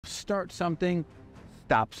Start something,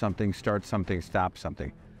 stop something, start something, stop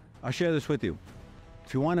something. I'll share this with you.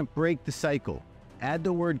 If you want to break the cycle, add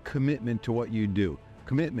the word commitment to what you do.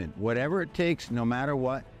 Commitment, whatever it takes, no matter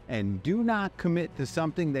what, and do not commit to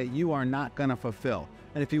something that you are not going to fulfill.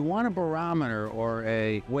 And if you want a barometer or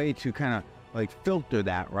a way to kind of like filter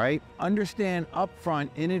that, right? Understand upfront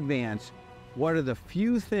in advance what are the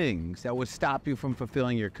few things that would stop you from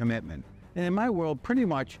fulfilling your commitment. And in my world, pretty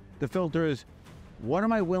much the filter is, what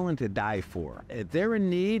am I willing to die for? If they're in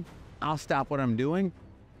need, I'll stop what I'm doing.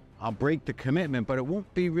 I'll break the commitment, but it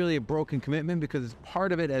won't be really a broken commitment because it's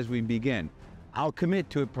part of it as we begin. I'll commit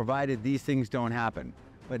to it provided these things don't happen.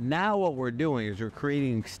 But now what we're doing is we're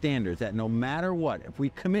creating standards that no matter what, if we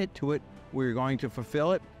commit to it, we're going to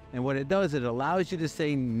fulfill it. And what it does, it allows you to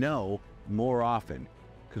say no more often.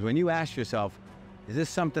 Because when you ask yourself, is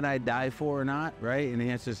this something I'd die for or not, right? And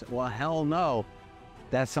the answer is, well, hell no.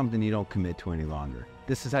 That's something you don't commit to any longer.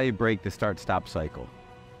 This is how you break the start-stop cycle.